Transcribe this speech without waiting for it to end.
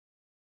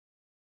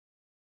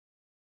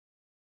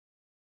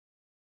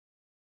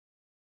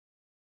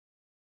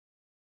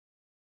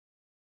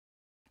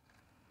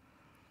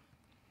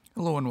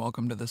Hello and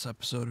welcome to this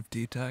episode of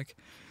D-Tech.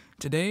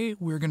 Today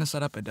we're going to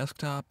set up a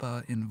desktop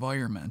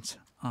environment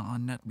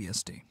on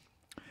NetBSD.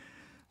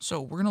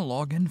 So we're going to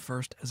log in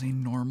first as a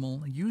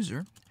normal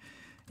user,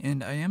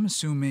 and I am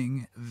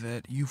assuming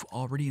that you've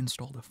already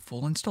installed a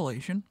full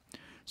installation,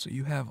 so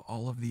you have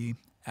all of the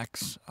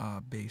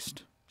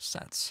X-based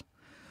sets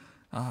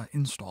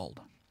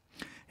installed,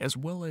 as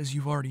well as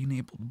you've already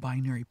enabled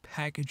binary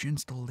package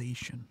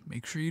installation.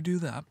 Make sure you do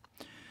that.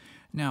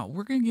 Now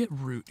we're going to get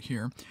root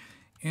here.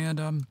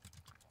 And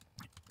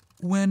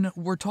when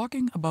we're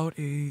talking about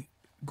a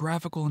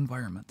graphical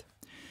environment,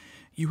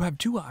 you have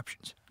two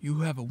options. You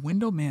have a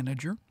window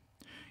manager,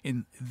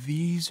 and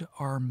these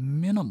are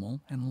minimal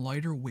and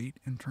lighter weight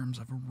in terms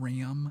of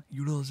RAM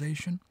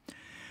utilization.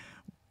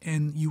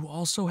 And you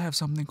also have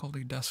something called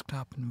a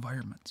desktop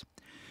environment.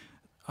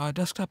 A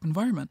desktop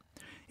environment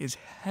is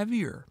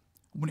heavier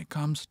when it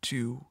comes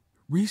to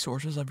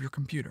resources of your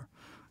computer,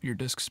 your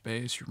disk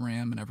space, your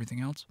RAM, and everything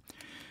else.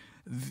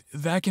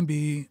 That can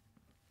be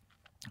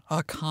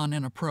a con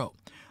and a pro.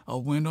 A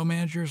window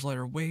manager is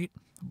lighter weight,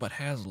 but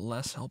has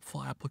less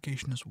helpful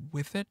applications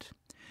with it.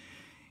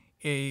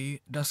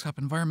 A desktop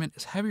environment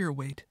is heavier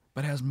weight,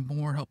 but has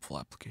more helpful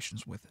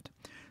applications with it.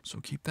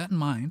 So keep that in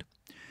mind.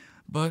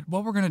 But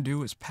what we're going to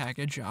do is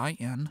package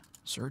in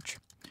search.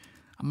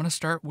 I'm going to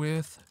start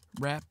with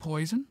rat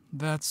poison.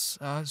 That's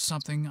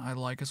something I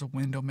like as a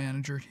window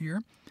manager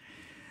here.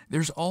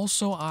 There's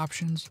also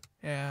options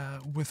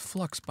with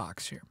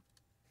Fluxbox here.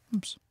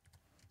 Oops.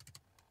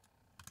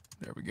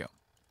 There we go.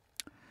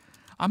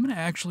 I'm going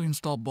to actually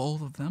install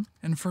both of them,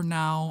 and for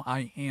now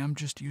I am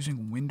just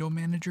using window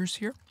managers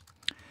here.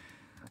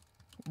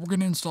 We're going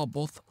to install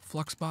both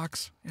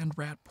Fluxbox and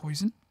rat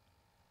poison.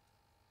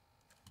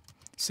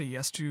 Say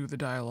yes to the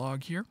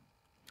dialog here.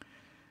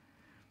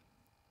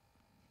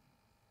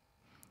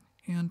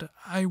 And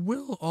I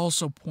will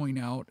also point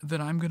out that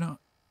I'm going to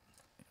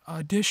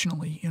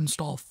additionally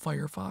install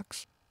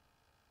Firefox.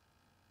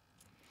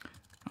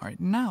 Alright,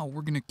 now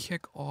we're going to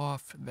kick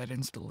off that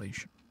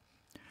installation.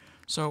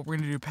 So we're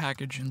going to do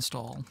package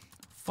install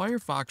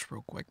Firefox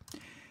real quick,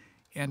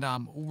 and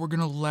we're going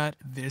to let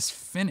this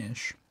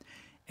finish,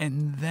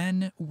 and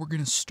then we're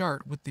going to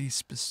start with the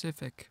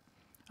specific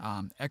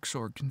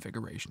Xorg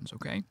configurations,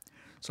 okay?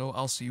 So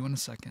I'll see you in a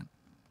second.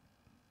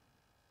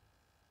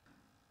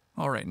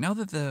 Alright, now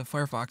that the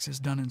Firefox is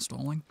done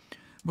installing,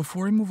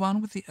 before we move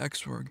on with the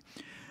Xorg,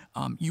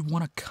 you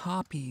want to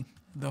copy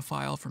the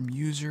file from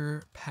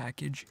user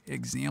package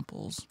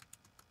examples,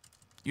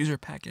 user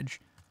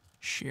package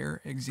share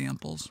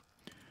examples,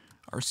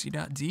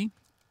 rc.d,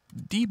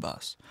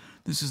 dbus.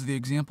 This is the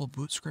example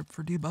boot script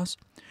for dbus.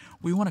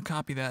 We want to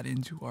copy that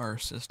into our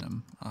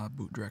system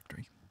boot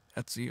directory,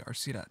 etc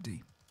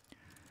rc.d,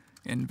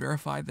 and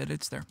verify that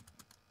it's there.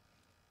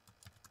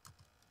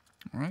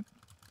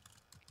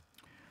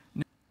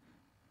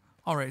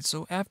 Alright,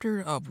 so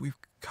after we've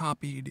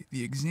copied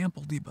the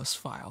example dbus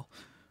file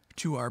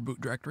to our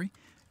boot directory,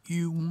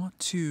 you want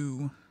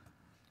to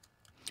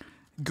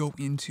go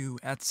into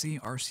etc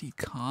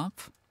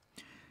rc.conf.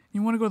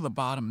 You want to go to the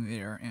bottom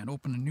there and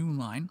open a new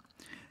line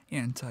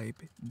and type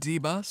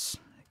dbus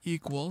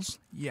equals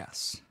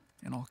yes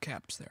in all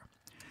caps there,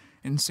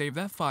 and save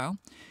that file.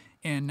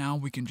 And now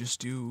we can just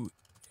do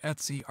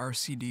etc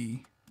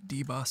rcd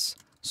dbus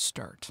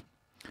start.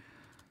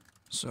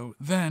 So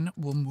then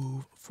we'll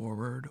move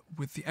forward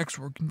with the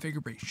Xorg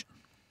configuration.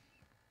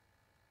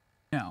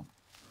 Now,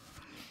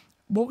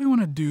 what we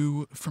want to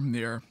do from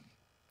there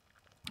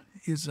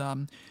is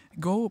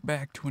go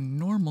back to a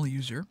normal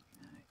user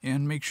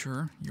and make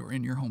sure you're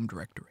in your home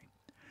directory.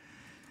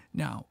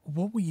 Now,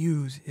 what we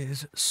use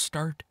is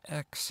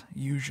startx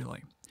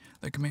usually,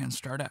 the command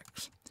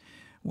startx.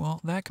 Well,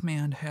 that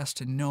command has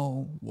to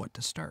know what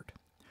to start.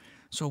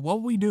 So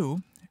what we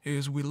do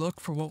is we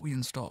look for what we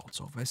installed.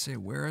 So if I say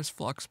where is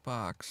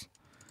Fluxbox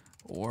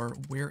or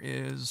where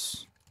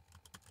is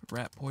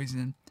rat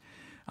poison,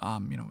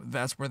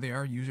 that's where they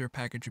are, user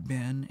package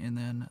bin, and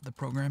then the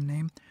program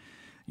name.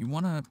 You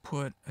want to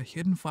put a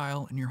hidden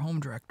file in your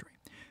home directory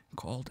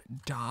called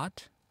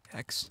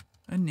 .xinitrc.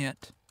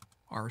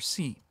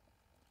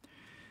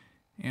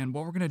 And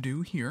what we're going to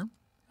do here,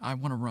 I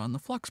want to run the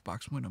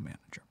Fluxbox window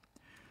manager.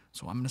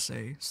 So I'm going to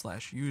say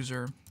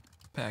 /user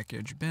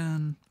package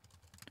bin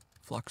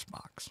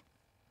Fluxbox.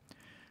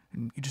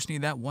 And you just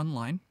need that one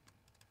line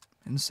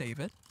and save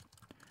it.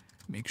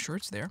 Make sure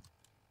it's there.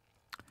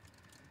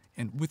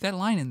 And with that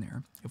line in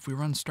there, if we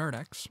run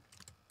startx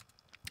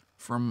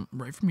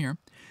right from here,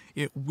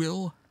 it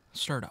will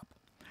start up.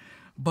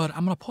 But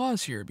I'm going to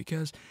pause here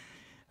because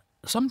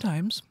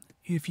sometimes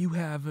if you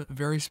have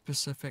very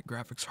specific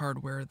graphics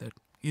hardware that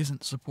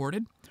isn't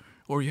supported,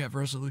 or you have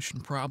resolution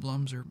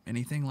problems or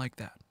anything like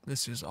that,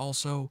 this is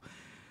also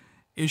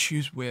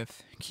issues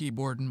with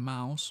keyboard and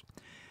mouse,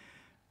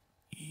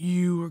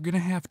 you are going to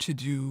have to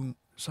do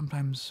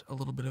sometimes a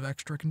little bit of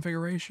extra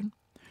configuration.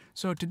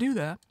 So to do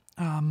that,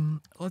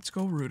 let's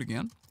go root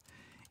again,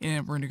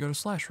 and we're going to go to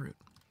 /root.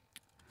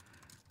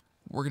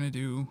 We're going to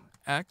do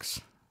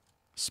x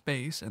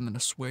space and then a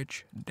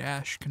switch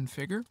dash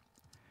configure,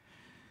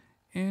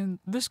 And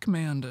this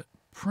command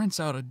prints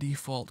out a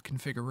default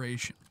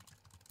configuration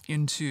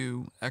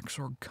into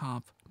Xorg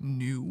conf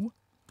new.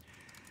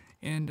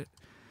 And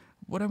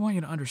what I want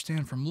you to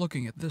understand from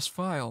looking at this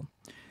file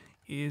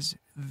is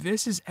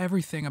this is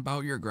everything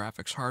about your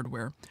graphics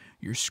hardware,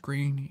 your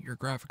screen, your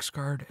graphics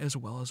card, as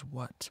well as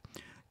what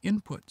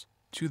input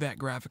to that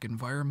graphic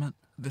environment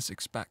this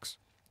expects.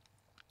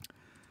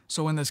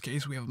 So in this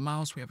case, we have a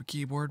mouse, we have a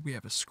keyboard, we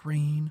have a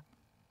screen,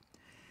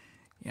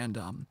 and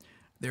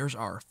there's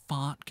our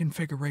font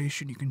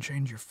configuration. You can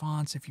change your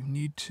fonts if you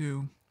need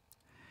to.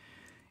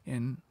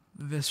 In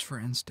this, for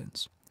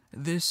instance,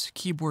 this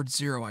keyboard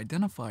 0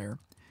 identifier,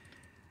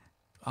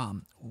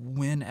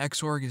 when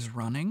Xorg is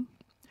running,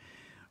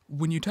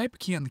 when you type a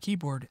key on the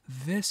keyboard,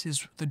 this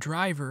is the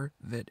driver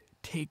that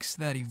takes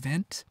that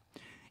event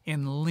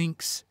and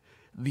links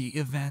the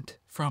event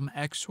from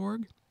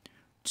Xorg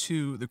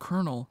to the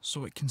kernel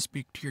so it can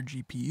speak to your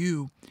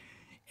GPU,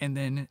 and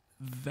then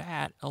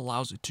that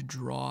allows it to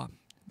draw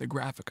the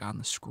graphic on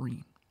the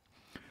screen.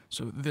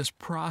 So this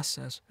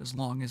process, as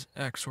long as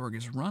Xorg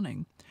is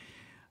running,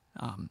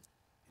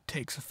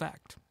 takes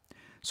effect.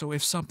 So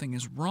if something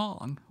is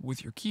wrong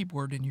with your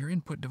keyboard in your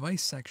input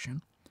device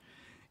section,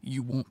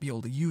 you won't be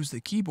able to use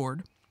the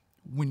keyboard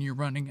when you're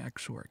running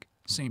Xorg.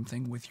 Same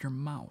thing with your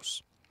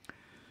mouse.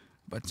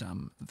 But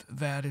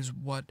that is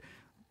what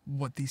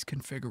these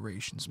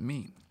configurations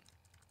mean.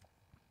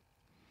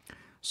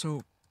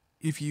 So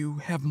if you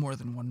have more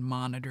than one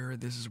monitor,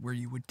 this is where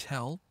you would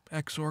tell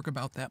Xorg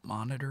about that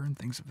monitor and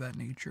things of that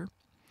nature.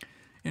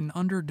 And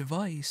under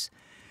device,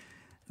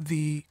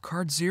 the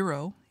card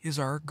 0 is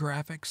our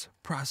graphics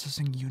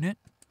processing unit.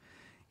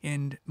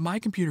 And my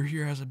computer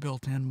here has a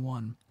built-in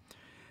one.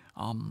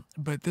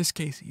 But in this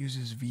case, it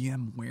uses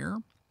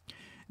VMware.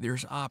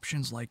 There's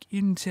options like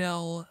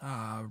Intel,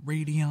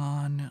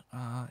 Radeon,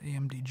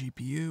 AMD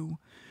GPU.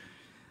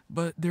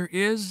 But there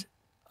is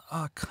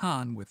a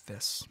con with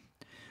this.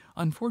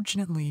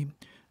 Unfortunately,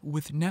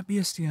 with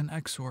NetBSD and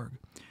Xorg,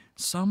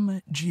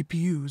 some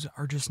GPUs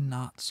are just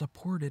not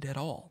supported at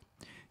all,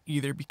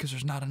 either because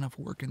there's not enough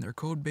work in their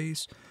code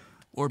base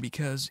or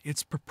because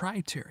it's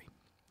proprietary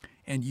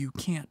and you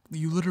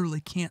literally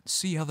can't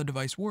see how the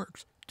device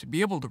works to be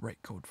able to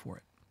write code for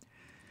it.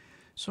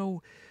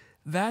 So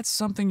that's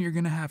something you're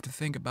going to have to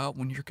think about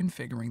when you're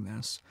configuring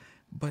this.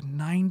 But I'm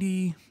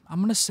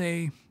going to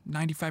say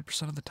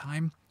 95% of the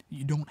time,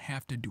 you don't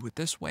have to do it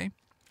this way.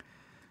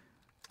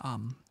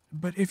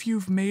 But if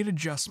you've made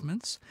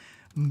adjustments,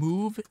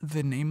 move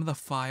the name of the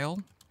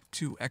file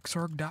to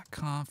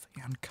xorg.conf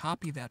and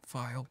copy that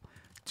file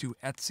to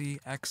etc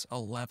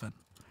x11.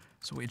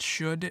 So it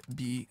should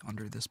be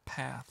under this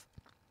path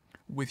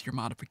with your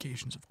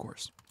modifications, of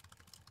course.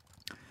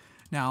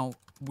 Now,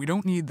 we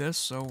don't need this,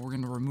 so we're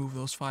going to remove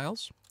those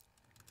files.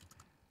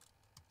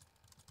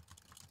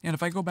 And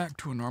if I go back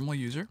to a normal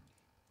user,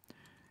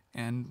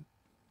 and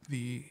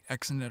the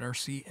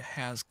xinetRC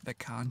has the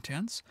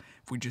contents,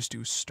 if we just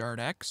do start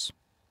X,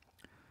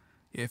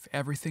 if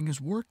everything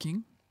is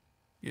working,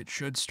 it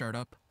should start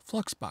up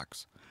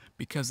Fluxbox,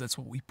 because that's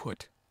what we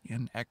put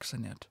in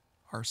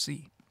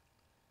xinetRC.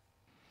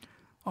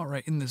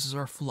 Alright, and this is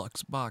our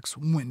Fluxbox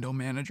window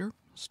manager.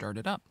 Start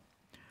it up.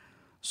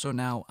 So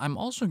now I'm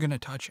also going to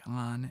touch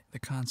on the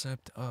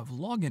concept of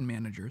login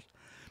managers,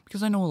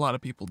 because I know a lot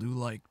of people do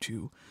like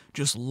to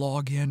just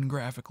log in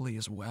graphically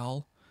as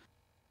well.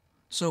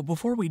 So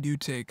before we do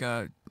take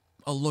a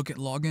look at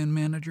login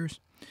managers,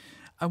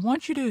 I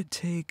want you to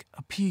take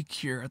a peek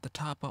here at the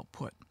top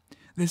output.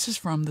 This is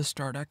from the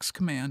startx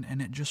command,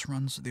 and it just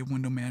runs the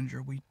window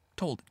manager we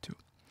told it to.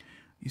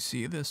 You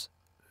see this,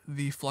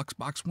 the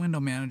Fluxbox window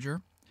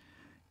manager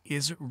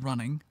is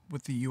running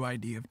with the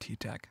UID of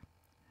TTEC,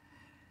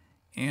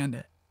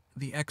 and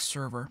the X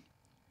server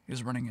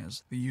is running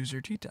as the user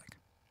TTEC.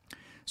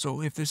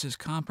 So if this is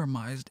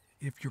compromised,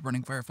 if you're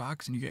running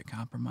Firefox and you get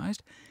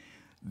compromised,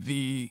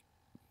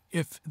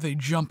 if they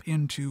jump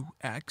into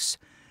X,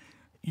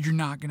 you're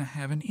not going to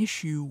have an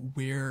issue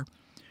where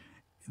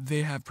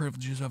they have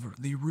privileges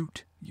of the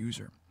root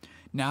user.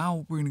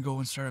 Now we're going to go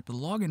and start up the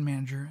login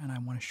manager, and I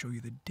want to show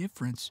you the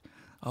difference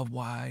of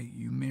why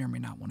you may or may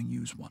not want to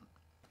use one.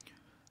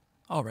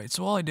 Alright,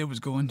 so all I did was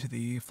go into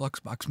the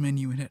Fluxbox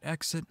menu and hit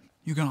exit.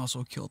 You can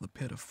also kill the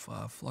PID of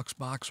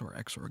Fluxbox or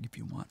Xorg if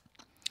you want.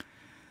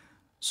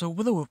 So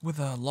with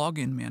a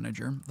login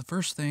manager, the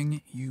first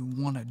thing you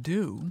want to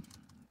do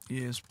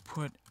is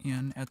put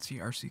in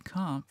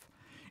etc/rcconf,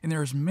 and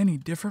there's many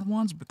different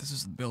ones, but this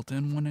is the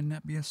built-in one in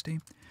NetBSD.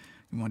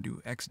 You want to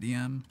do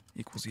xdm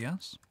 =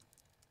 yes,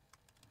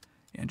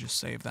 and just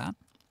save that.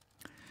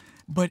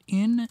 But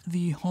in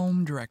the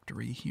home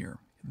directory here,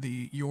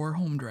 your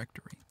home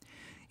directory,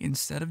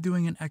 instead of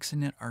doing an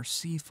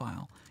xinetRC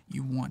file,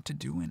 you want to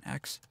do an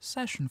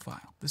xsession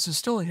file. This is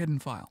still a hidden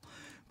file,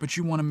 but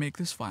you want to make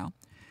this file.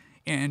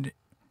 And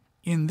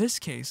in this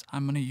case,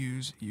 I'm going to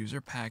use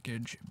user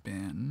package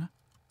bin.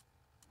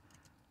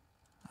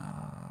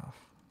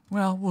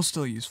 Well, we'll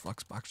still use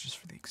Fluxbox just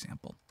for the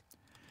example.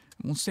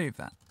 And we'll save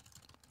that.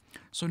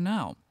 So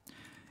now,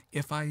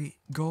 if I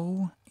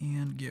go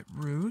and get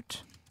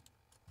root,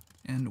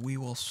 and we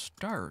will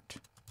start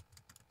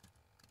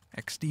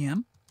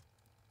XDM.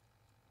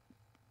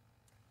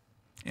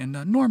 And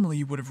normally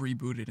you would have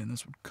rebooted and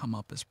this would come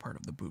up as part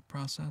of the boot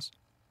process.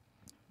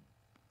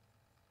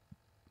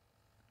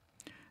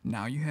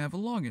 Now you have a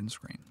login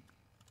screen.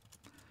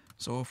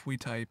 So if we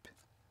type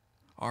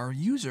our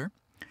user,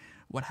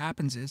 what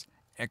happens is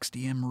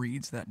XDM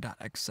reads that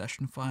 .x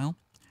session file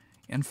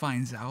and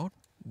finds out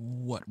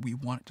what we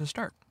want it to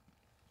start.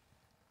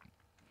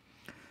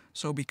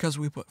 So because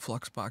we put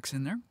Fluxbox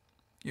in there,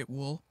 it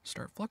will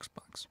start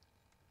Fluxbox.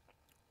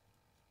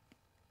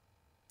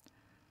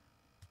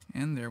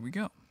 And there we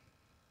go.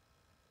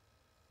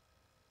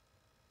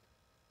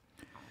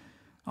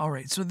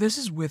 Alright, so this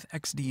is with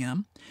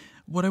XDM.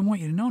 What I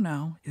want you to know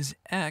now is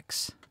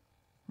X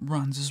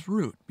runs as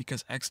root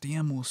because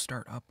XDM will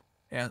start up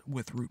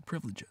with root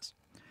privileges.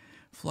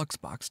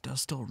 Fluxbox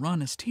does still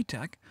run as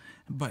TTEC,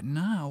 but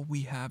now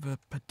we have a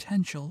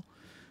potential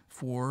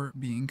for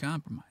being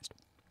compromised.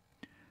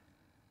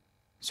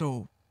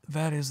 So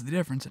that is the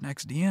difference, and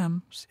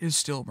XDM is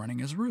still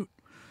running as root.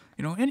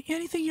 You know,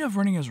 anything you have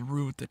running as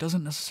root that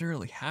doesn't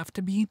necessarily have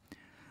to be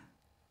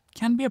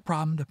can be a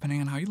problem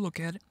depending on how you look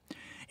at it.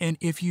 And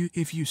if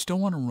you still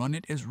want to run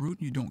it as root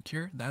and you don't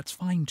care, that's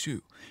fine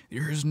too.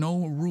 There is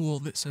no rule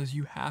that says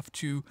you have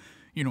to,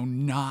 you know,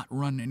 not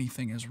run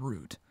anything as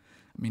root.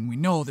 I mean, we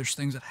know there's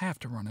things that have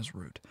to run as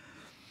root.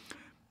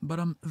 But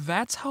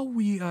that's how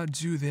we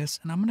do this.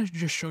 And I'm going to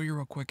just show you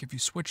real quick. If you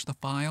switch the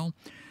file,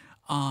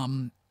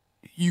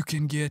 you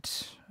can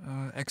get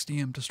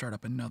XDM to start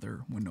up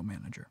another window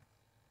manager.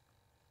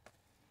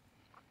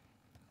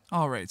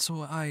 Alright,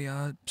 so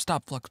I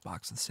stopped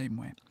Fluxbox the same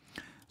way.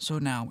 So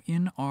now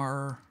in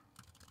our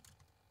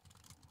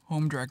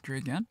home directory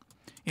again,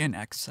 in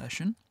X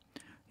session,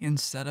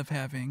 instead of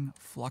having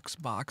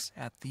Fluxbox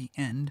at the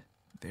end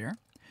there,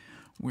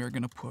 we're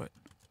going to put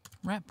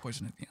rat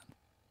poison at the end.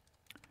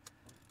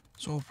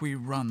 So if we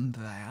run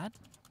that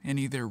and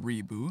either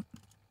reboot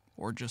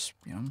or just,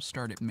 you know,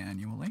 start it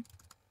manually,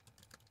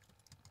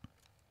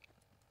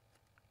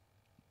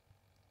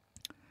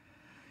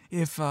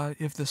 if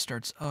this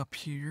starts up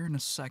here in a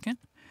second,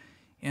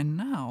 and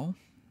now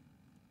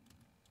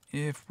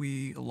if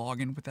we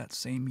log in with that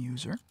same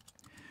user,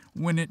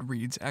 when it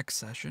reads X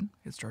session,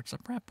 it starts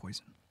up rat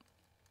poison.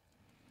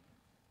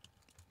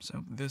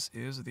 So this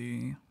is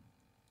the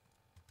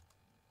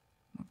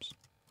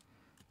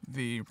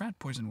rat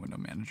poison window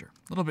manager.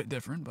 A little bit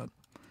different, but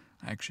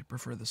I actually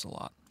prefer this a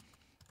lot.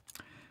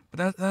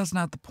 But that's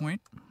not the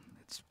point.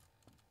 It's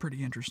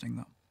pretty interesting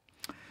though.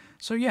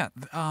 So yeah,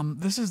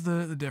 this is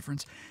the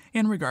difference.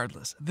 And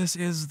regardless, this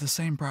is the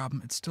same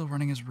problem. It's still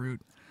running as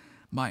root.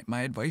 My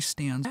advice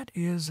stands. That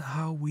is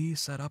how we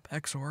set up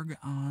Xorg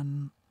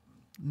on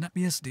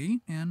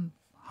NetBSD and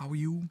how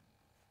you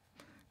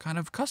kind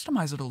of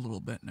customize it a little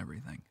bit and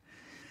everything.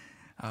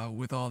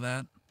 With all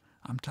that,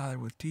 I'm Tyler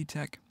with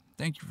TTEC.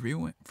 Thank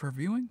you for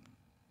viewing,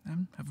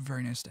 and have a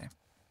very nice day.